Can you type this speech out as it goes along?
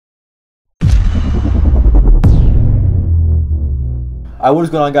What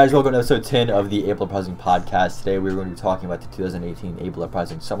is going on, guys? Welcome to episode 10 of the Uprising podcast. Today we're going to be talking about the 2018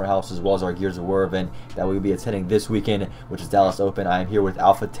 Uprising Summer House, as well as our Gears of War event that we'll be attending this weekend, which is Dallas Open. I am here with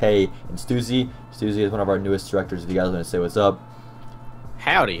Alpha, Tay, and Stoozi. Stoozi is one of our newest directors. If you guys want to say what's up.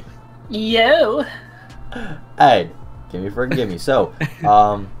 Howdy. Yo. Hey, gimme. So,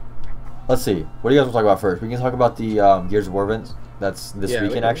 let's see. What do you guys want to talk about first? We can talk about the Gears of War events. That's this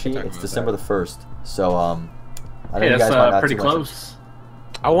weekend, actually. It's December the 1st. So, I know you guys might not pretty close.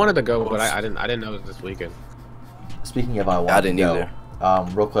 I wanted to go, but I didn't know it was this weekend. Speaking of I didn't either.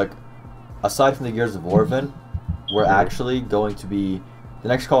 Real quick, aside from the Gears of War event, we're actually going to be... The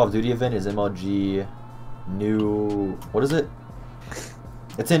next Call of Duty event is MLG New... What is it?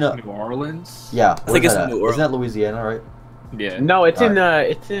 It's in... New Orleans? Yeah. I think it's New Orleans. Isn't that Louisiana, right? Yeah. No, it's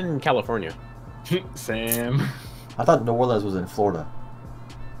in California. Sam. I thought New Orleans was in Florida.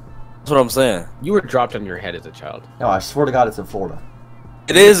 That's what I'm saying. You were dropped on your head as a child. No, I swear to God it's in Florida.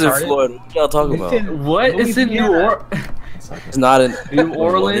 It is in Florida. What y'all talking about? What? It's in New Orleans. It's not in New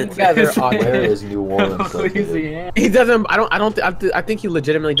Orleans. Where is New Orleans? Louisiana. He doesn't. I think he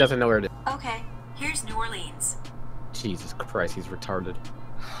legitimately doesn't know where it is. Okay, here's New Orleans. Jesus Christ, he's retarded.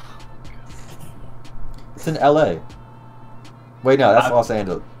 It's in LA. Wait, no, that's Los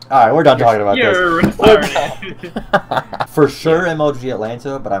Angeles. Alright, we're done talking about You're this. retarded. For sure MLG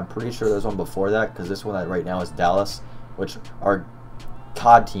Atlanta, but I'm pretty sure there's one before that, because this one right now is Dallas, which our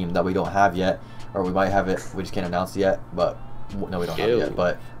COD team that we don't have yet, or we might have it, we just can't announce it yet, but no, we don't have it yet,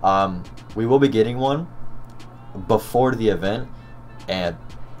 but we will be getting one before the event, and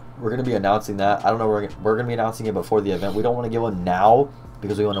we're going to be announcing that. I don't know, we're going to be announcing it before the event. We don't want to get one now,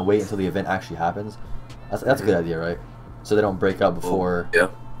 because we want to wait until the event actually happens. That's a good idea, right? So they don't break up before. Yeah.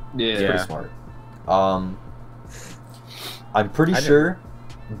 It's pretty smart. I'm pretty sure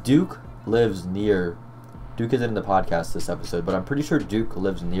Duke lives near... Duke isn't in the podcast this episode, but I'm pretty sure Duke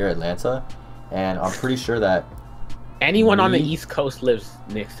lives near Atlanta, and I'm pretty sure that... Anyone on the East Coast lives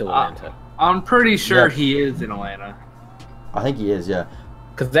next to Atlanta. I'm pretty sure he is in Atlanta. I think he is, yeah.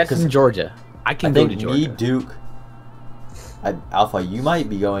 Because that's in Georgia. I can go to Georgia. Me, Duke... Alpha, you might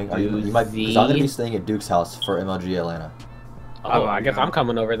be going... You might, because I'm going to be staying at Duke's house for MLG Atlanta. Oh, I guess I'm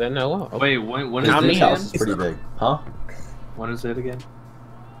coming over then. No. Wait, when is Duke's it house is pretty big. Huh? When is it again?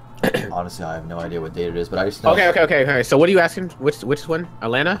 Honestly, I have no idea what date it is, but I just know... Okay. So what are you asking? Which one?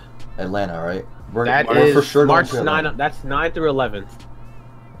 Atlanta? Atlanta, right? That we're is for sure March 9. That's 9 through 11th.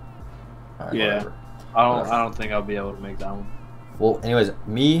 Right, yeah. whatever. I don't think I'll be able to make that one. Well, anyways,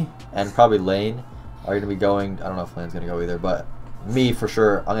 me and probably Lane are going to be going... I don't know if Lane's going to go either, but me, for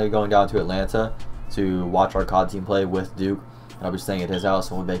sure, I'm going to be going down to Atlanta to watch our COD team play with Duke. And I'll be staying at his house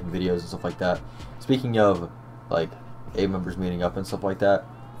and we'll be making videos and stuff like that. Speaking of, like, A members meeting up and stuff like that,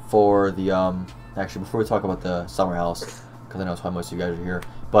 for the, actually, before we talk about the summer house, because I know it's why most of you guys are here,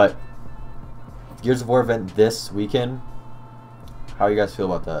 but Gears of War event this weekend, how you guys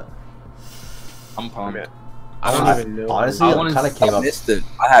feel about that? I'm pumped. I don't even know. Honestly, it kind of came up.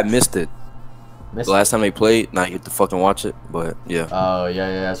 I had missed it. The last time they played, now you get to fucking watch it, but yeah. Oh,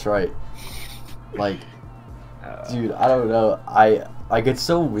 yeah, that's right. Like... Dude, I don't know. Like, it's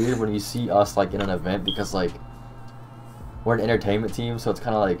so weird when you see us like in an event, because like we're an entertainment team, so it's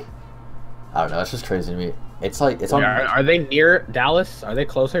kind of like, I don't know. It's just crazy to me. It's like it's on. Are they near Dallas? Are they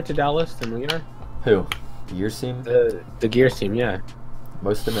closer to Dallas than we are? Who? The Gears team? The Gears team, yeah.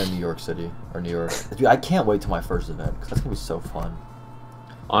 Most of them in New York City or New York. Dude, I can't wait till my first event, because that's gonna be so fun.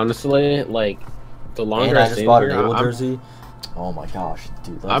 Honestly, like the longer I just bought an here, Able jersey. Oh my gosh,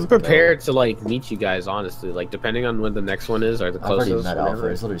 dude! I'm prepared to like meet you guys. Honestly, like depending on when the next one is or the closest. I've already met Alpha.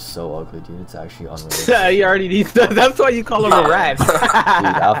 It's literally so ugly, dude. It's actually unreal. Yeah, you already need. That's why you call him a rat. Dude,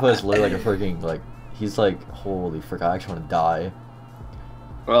 Alpha is literally like a freaking like. He's like, holy frick! I actually want to die.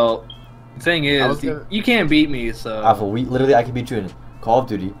 Well, the thing is, you can't beat me, so. Alpha, I can beat you in Call of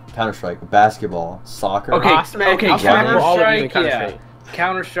Duty, Counter-Strike, basketball, soccer. Okay, Counter-Strike, yeah.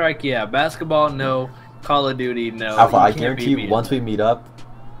 Counter-Strike, yeah. Basketball, no. Call of Duty, no. Alpha, I guarantee you, once we meet up.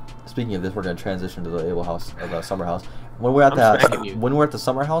 Speaking of this, we're gonna transition to the Able House, or the Summer House. When we're at the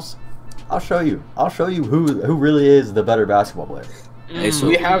Summer House, I'll show you. I'll show you who really is the better basketball player. Do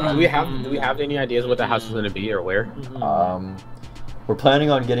we have any ideas what the house is gonna be or where? We're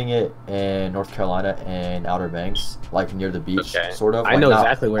planning on getting it in North Carolina and Outer Banks, like near the beach, sort of. I know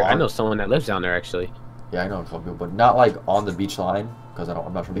exactly where. I know someone that lives down there actually. Yeah, I know a couple people, but not like on the beach line, because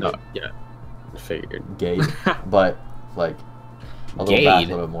I'm not sure. No, yeah. Figured. Gay, but like a little back, a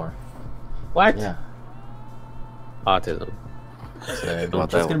little bit more. What? Yeah. Autism. So,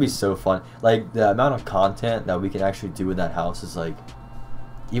 it's gonna be so fun. Like the amount of content that we can actually do in that house is like,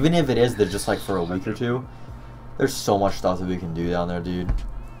 even if it is just like for a week or two, There's so much stuff that we can do down there, dude.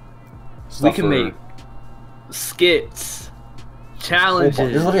 We can make skits, challenges.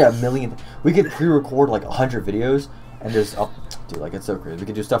 There's literally a million. We could pre-record like 100 videos and just dude, like it's so crazy. We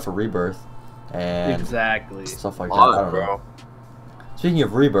could do stuff for Rebirth and stuff like that. I don't know. Speaking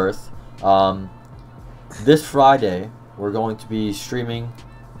of Rebirth, this Friday we're going to be streaming,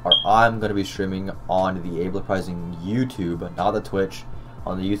 or I'm going to be streaming on the Uprising YouTube, not the Twitch,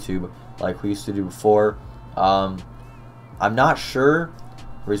 on the YouTube like we used to do before. I'm not sure.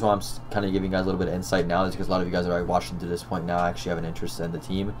 The reason why I'm kind of giving you guys a little bit of insight now is because a lot of you guys are already watching to this point now actually have an interest in the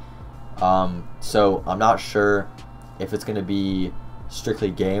team. So I'm not sure if it's going to be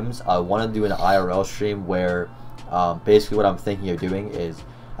strictly games. I want to do an IRL stream where basically what I'm thinking of doing is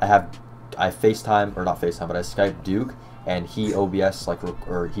I FaceTime, or not FaceTime, but I Skype Duke, and he OBS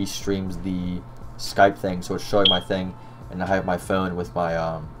or he streams the Skype thing, so it's showing my thing, and I have my phone with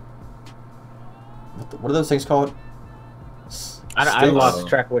my what are those things called? I lost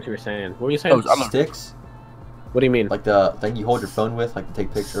track of what you were saying. What were you saying? Sticks? What do you mean? Like the thing you hold your phone with, like to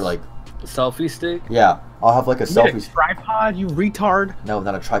take picture, like selfie stick? Yeah, I'll have like a selfie stick. Tripod, you retard? No,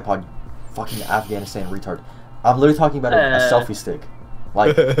 not a tripod. Fucking Afghanistan retard. I'm literally talking about a selfie stick.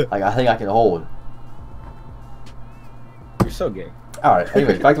 Like I think I can hold. You're so gay. Alright,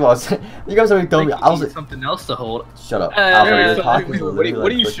 anyways, back to what I was saying. You guys already told me. I was something else to hold. Shut up. What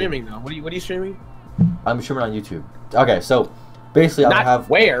are you streaming though? What are you streaming? I'm streaming on YouTube. Okay, so basically I'm gonna have.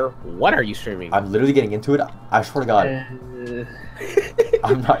 Where? What are you streaming? I'm literally getting into it. I swear to God.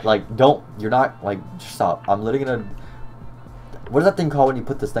 I'm not like. You're not like. Stop. I'm literally gonna. What is that thing called when you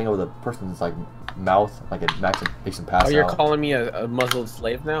put this thing over the person's like mouth, like it makes them pass out? Oh, you're calling me a muzzled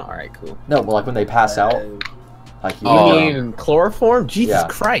slave now? All right, cool. No, but like when they pass out. Like you mean chloroform? Jesus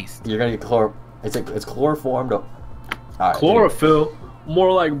Christ! You're gonna get It's chloroformed. Right, chlorophyll,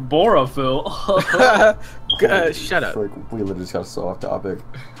 more like borophyll. Shut up. Like, we literally just got so off topic.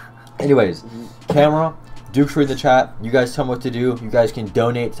 Anyways, camera, Duke's reading the chat. You guys tell me what to do. You guys can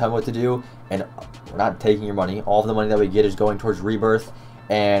donate. Tell me what to do, and we're not taking your money. All of the money that we get is going towards Rebirth,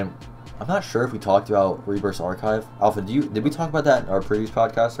 and I'm not sure if we talked about Rebirth's archive. Alpha, did we talk about that in our previous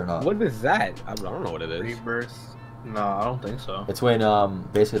podcast or not? What is that? I don't know what it is. Rebirth? No, I don't think so. It's when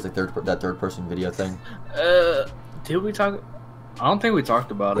basically it's like that third person video thing. Did we talk? I don't think we talked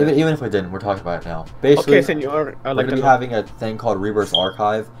about it. Even if we didn't, we're talking about it now. Basically, okay, senor, we're gonna be having a thing called Rebirth's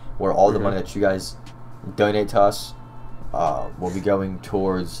archive, where all the money that you guys donate to us will be going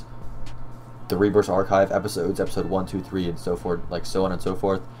towards the Rebirth's archive episodes, episode 1, 2, 3, and so forth, like so on and so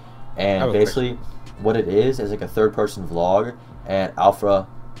forth. And basically, what it is like a third-person vlog, and Alpha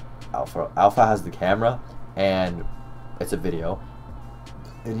has the camera, and it's a video,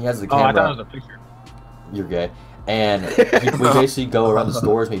 and he has the camera. Oh, I thought it was a picture. You're gay. And we basically go around the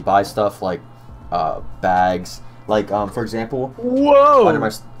stores, and we buy stuff like bags, like for example. Whoa! Under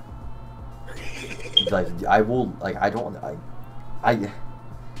my, like I will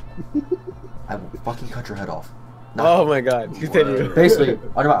fucking cut your head off. No. Oh my God! Continue. Basically,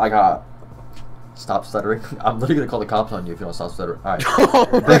 under my stop stuttering. I'm literally gonna call the cops on you if you don't stop stuttering. All right.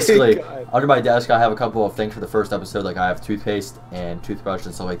 Oh basically, under my desk, I have a couple of things for the first episode. Like I have toothpaste and toothbrush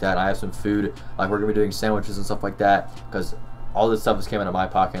and stuff like that. And I have some food. Like we're gonna be doing sandwiches and stuff like that because all this stuff just came out of my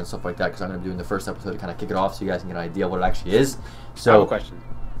pocket and stuff like that. Because I'm gonna be doing the first episode to kind of kick it off, so you guys can get an idea of what it actually is. So, I have a question.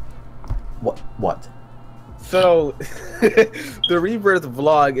 What? So, the Rebirth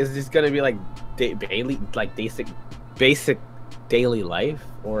vlog is just gonna be like basic daily life,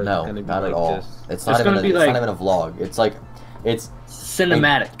 or no, gonna be not like at all. It's not even. It's not even a vlog. It's like, it's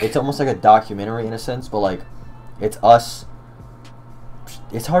cinematic. It's almost like a documentary in a sense, but like, it's us.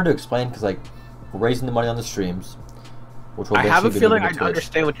 It's hard to explain because like, we're raising the money on the streams, which will. I have a feeling I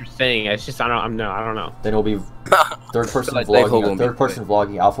understand what you're saying. It's just I don't know. Then it'll be third person vlogging. Third person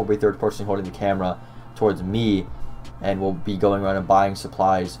vlogging. Alpha will be third person holding the camera towards me, and we'll be going around and buying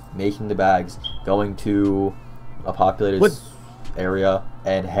supplies, making the bags, going to a populated area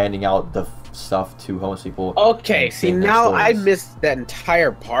and handing out the stuff to homeless people. Okay, see now I missed that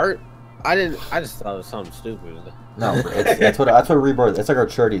entire part. I just thought it was something stupid. No, that's what Rebirth. It's like our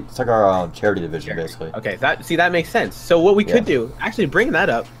charity. It's like our charity division, basically. Okay, that makes sense. So what we could do, actually, bring that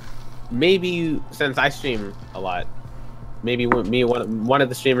up. Maybe since I stream a lot, maybe one of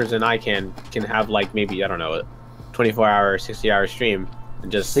the streamers and I can have like maybe I don't know, a 24-hour, 60-hour stream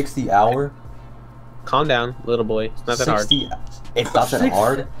and just 60-hour. Calm down, little boy. It's not that hard. It's not that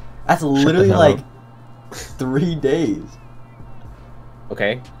hard. That's literally like 3 days.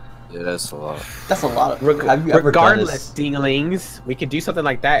 Okay. Yeah, that's a lot. That's a lot. Have you ever regardless, dinglings, we could do something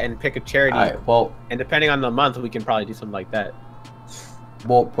like that and pick a charity. All right, well, and depending on the month, we can probably do something like that.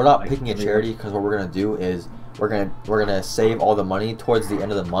 Well, we're not picking a charity because what we're gonna do is we're gonna save all the money towards the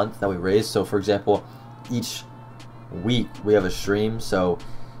end of the month that we raise. So for example, each week we have a stream. So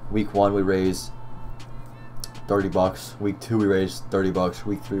week 1 we raise $30. Week 2 we raise $30.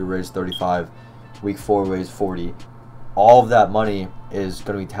 Week 3 we raise 35. Week 4 we raise 40. All of that money is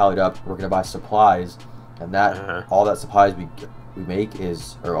going to be tallied up. We're going to buy supplies, and that all that supplies we make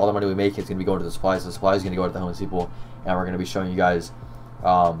is, or all the money we make is going to be going to the supplies. The supplies is going to go to the homeless people, and we're going to be showing you guys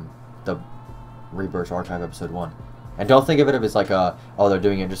the Rebirth Archive episode 1. And don't think of it as like they're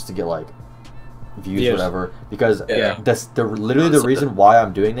doing it just to get like views or whatever, because that's literally the reason why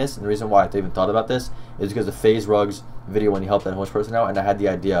I'm doing this, and the reason why I even thought about this is because of FaZe Rug's video when he helped that homeless person out, and I had the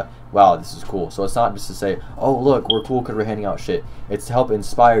idea, wow, this is cool. So it's not just to say, oh look, we're cool because we're handing out shit. It's to help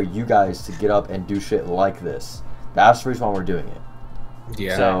inspire you guys to get up and do shit like this. That's the reason why we're doing it.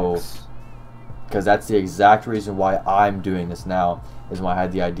 Yeah. So, because that's the exact reason why I'm doing this now, is why I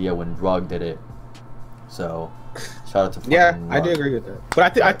had the idea when Rug did it. So, shout out to Rug. I do agree with that.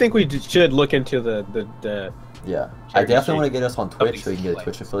 But I think we should look into the yeah. I definitely want to get us on Twitch so we can get a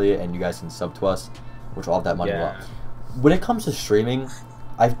Twitch affiliate and you guys can sub to us, which will have that money well. When it comes to streaming,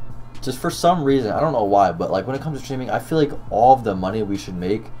 I just for some reason, I don't know why, but like when it comes to streaming, I feel like all of the money we should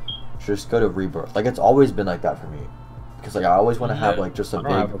make should just go to Rebirth. Like it's always been like that for me, because like I always want to have like just a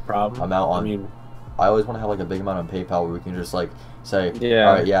big amount on. I always want to have like a big amount on PayPal where we can just like say,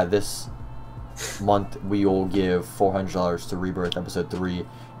 all right, yeah, this month we will give $400 to Rebirth episode 3,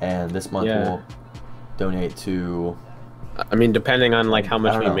 and this month we'll donate to. I mean, depending on like how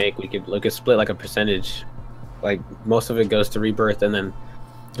much we make, we could split like a percentage. Like most of it goes to Rebirth, and then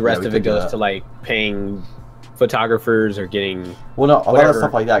the rest of it goes to like paying photographers or getting. Well, no, a lot of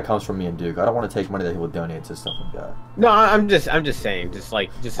stuff like that comes from me and Duke. I don't want to take money that he will donate to stuff like that. No, I'm just saying, I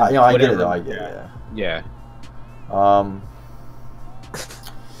get it though. I get it. Yeah. I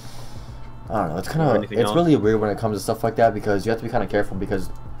don't know. It's kind of really weird when it comes to stuff like that, because you have to be kind of careful,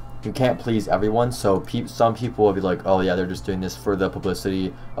 because you can't please everyone. So some people will be like, oh yeah, they're just doing this for the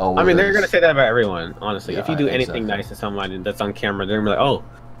publicity. Oh, I mean, they're gonna say that about everyone, honestly. If you do anything nice to someone that's on camera, they're gonna be like, oh,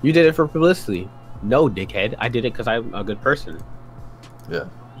 you did it for publicity. No, dickhead, I did it because I'm a good person. Yeah.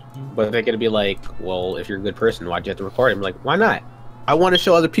 But they're gonna be like, well, if you're a good person, why'd you have to record it? I'm like, why not? I want to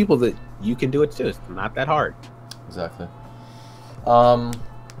show other people that you can do it too. It's not that hard. Exactly.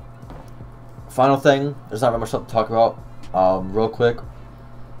 Final thing, there's not much stuff to talk about. Real quick,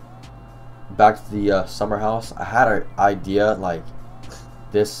 back to the summer house. I had an idea like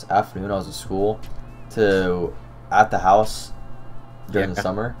this afternoon. I was at school at the house during the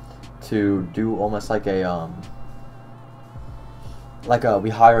summer to do almost like a we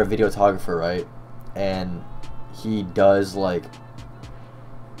hire a videographer, right? And he does like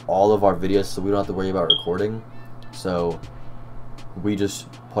all of our videos, so we don't have to worry about recording. So we just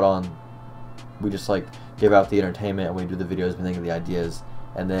like give out the entertainment, and we do the videos, we think of the ideas,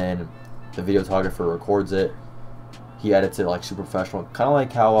 and then the videographer records it. He edits it like super professional, kind of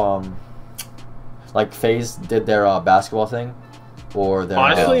like how like FaZe did their basketball thing, or their.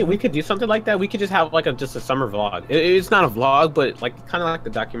 Honestly, we could do something like that. We could just have like just a summer vlog. It's not a vlog, but like kind of like the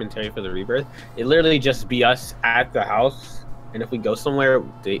documentary for the Rebirth. It literally just be us at the house, and if we go somewhere,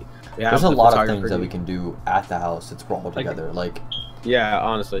 there's a lot of things that we can do at the house. It's all together, like. Yeah,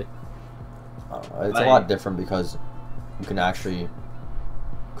 honestly. It's a lot different because you can actually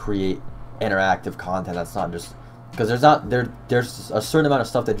create interactive content that's not just because there's a certain amount of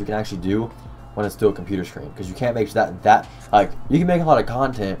stuff that you can actually do when it's through a computer screen, because you can't make that like you can make a lot of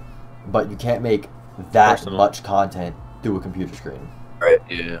content, but you can't make that much content through a computer screen. Right.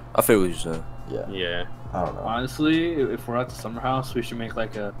 Yeah. I feel what you're saying. Yeah. Yeah. I don't know. Honestly, if we're at the summer house, we should make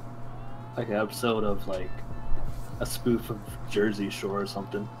like an episode of like a spoof of Jersey Shore or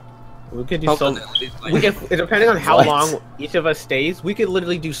something. We could do so. Depending on how long each of us stays, we could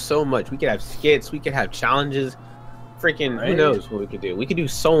literally do so much. We could have skits. We could have challenges. Freaking, who knows what we could do? We could do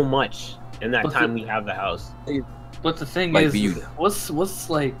so much in that time we have the house. But the thing is, what's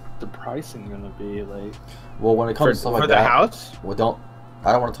like the pricing gonna be like? Well, when it comes to stuff like that, for the house, well,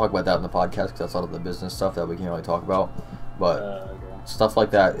 I don't want to talk about that in the podcast because that's all of the business stuff that we can't really talk about. But stuff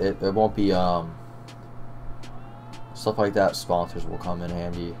like that, it won't be stuff like that. Sponsors will come in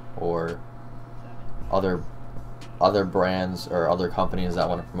handy, or other brands or other companies that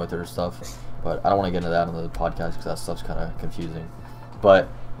want to promote their stuff. But I don't want to get into that on the podcast because that stuff's kind of confusing. But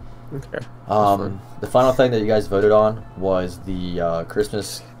the final thing that you guys voted on was the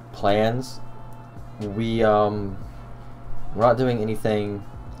Christmas plans. We're not doing anything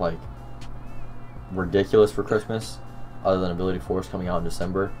like ridiculous for Christmas, other than Ability Force coming out in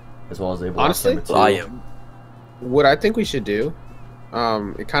December, as well as AblePodcast. Honestly, number 2. I am. What I think we should do,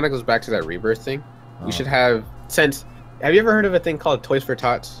 it kind of goes back to that Rebirth thing. We should have have you ever heard of a thing called Toys for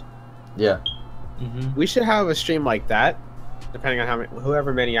Tots? Yeah. We should have a stream like that, depending on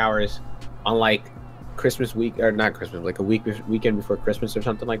however many hours, on like Christmas week or not Christmas, like a weekend before Christmas or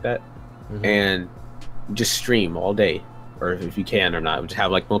something like that, and just stream all day, or if you can or not, just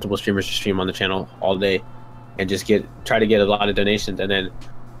have like multiple streamers to stream on the channel all day, and just try to get a lot of donations, and then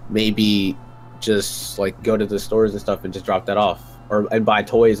maybe just like go to the stores and stuff and just drop that off, and buy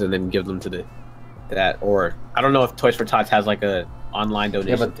toys and then give them to that. Or I don't know if Toys for Tots has like a online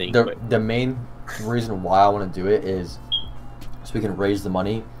donation thing. The main reason why I want to do it is so we can raise the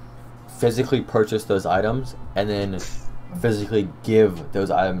money, physically purchase those items, and then physically give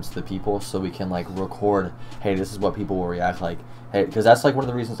those items to the people, so we can like record, hey, this is what people will react like. Hey, because that's like one of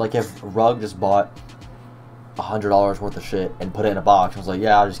the reasons, like if Rug just bought $100 worth of shit and put it in a box, I was like,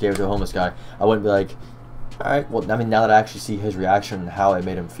 yeah, I just gave it to a homeless guy, I wouldn't be like, alright, well, I mean, now that I actually see his reaction and how it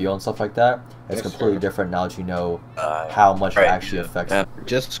made him feel and stuff like that, it's completely different now that you know how much it actually affects him.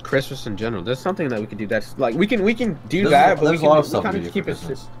 Just Christmas in general. There's something that we could do that's like, we can do that, but we can kind of keep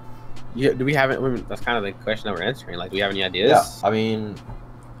it. Yeah, do we have it? That's kind of the question that we're answering. Like, do we have any ideas? Yeah, I mean,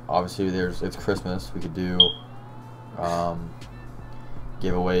 obviously, it's Christmas. We could do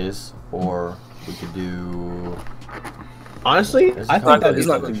giveaways, or we could do. Honestly, I think that is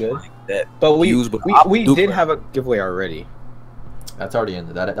not too good. But we did have a giveaway already. That's already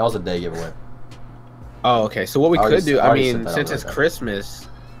in there. That was a day giveaway. Oh, okay. So what we could do, I mean, since it's Christmas,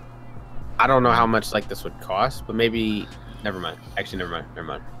 I don't know how much like this would cost, but maybe. Never mind. Actually, never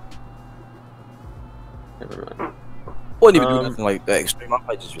mind. Wouldn't even do nothing like that extreme. I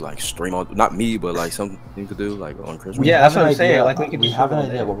might just be like stream on, not me, but like something to do like on Christmas. Yeah, that's what I'm saying. Like we have an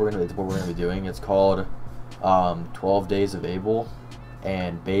idea of what we're gonna be doing. It's called 12 Days of Able,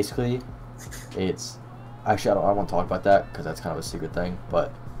 and basically, it's actually I don't want to talk about that because that's kind of a secret thing.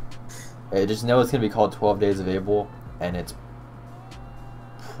 But just know it's gonna be called 12 Days of Able, and it's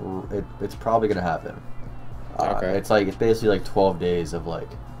probably gonna happen. Okay. It's basically like 12 days of like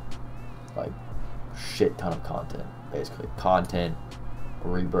shit ton of content, basically content,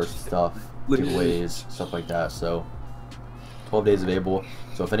 rebirth stuff, giveaways, stuff like that. So 12 Days of Able.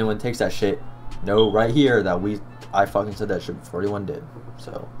 So if anyone takes that shit, know right here that I fucking said that shit before anyone did.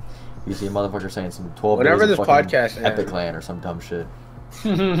 So you see a motherfucker saying some 12 whenever days this of podcast Epic Land or some dumb shit.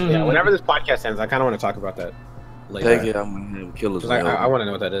 Yeah, whenever this podcast ends, I kind of want to talk about that later. Take it, I'm gonna kill us. I want to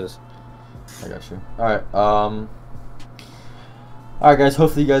know what that is. I got you. All right, guys.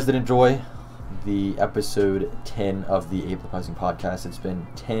 Hopefully, you guys did enjoy the episode 10 of the Uprising podcast. It's been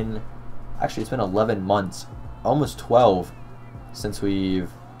 11 months, almost 12, since we've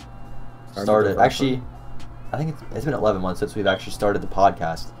started. Actually, I think it's been 11 months since we've actually started the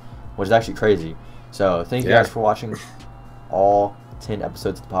podcast, which is actually crazy. So thank you guys for watching all 10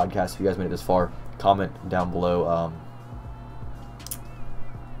 episodes of the podcast. If you guys made it this far, comment down below.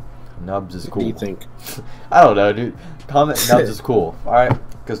 Nubs is cool. What do you think? I don't know, dude. Comment Nubs is cool. Alright?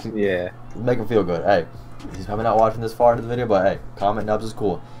 Because make him feel good. Hey, he's probably not watching this far into the video, but hey, comment Nubs is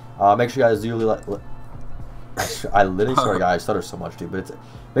cool. Make sure you guys do I literally, sorry guys, I stutter so much, dude. But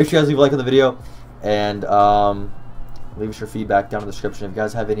make sure you guys leave a like on the video, and leave us your feedback down in the description. If you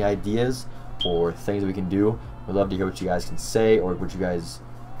guys have any ideas or things that we can do, we'd love to hear what you guys can say, or what you guys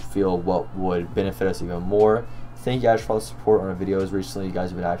feel what would benefit us even more. Thank you guys for all the support on our videos recently. You guys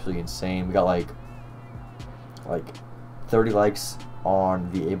have been absolutely insane. We got like 30 likes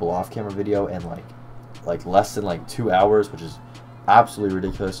on the Able off-camera video, and like less than 2 hours, which is absolutely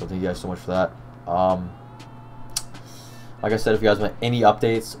ridiculous. So thank you guys so much for that. Like I said, if you guys want any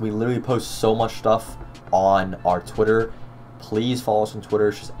updates, we literally post so much stuff on our Twitter. Please follow us on Twitter.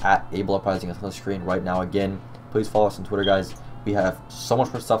 It's just at AblePodcast. It's on the screen right now. Again, please follow us on Twitter, guys. We have so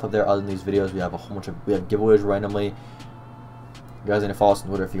much more stuff up there other than these videos. We have we have giveaways randomly. You guys need to follow us on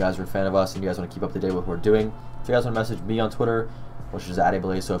Twitter if you guys are a fan of us and you guys want to keep up to date with what we're doing. If you guys want to message me on Twitter, which is at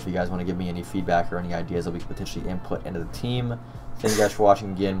AblePodcast, so if you guys want to give me any feedback or any ideas that we could potentially input into the team. Thank you guys for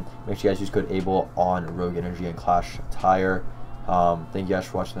watching again. Make sure you guys use code ABLE on Rogue Energy and Clash Tire. Thank you guys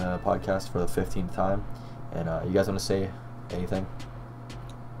for watching the podcast for the 15th time. And you guys want to say anything?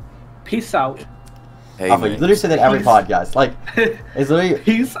 Peace out. Hey, you literally say that every podcast. Like, it's literally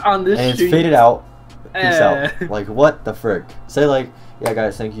peace on this and street. It's faded out. Peace out. Like, what the frick? Say like, yeah,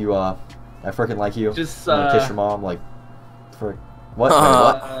 guys, thank you. I freaking like you. Just I'm gonna kiss your mom. Like, frick. What? Wait,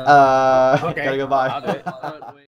 what? Okay. Gotta go. Bye. Wait.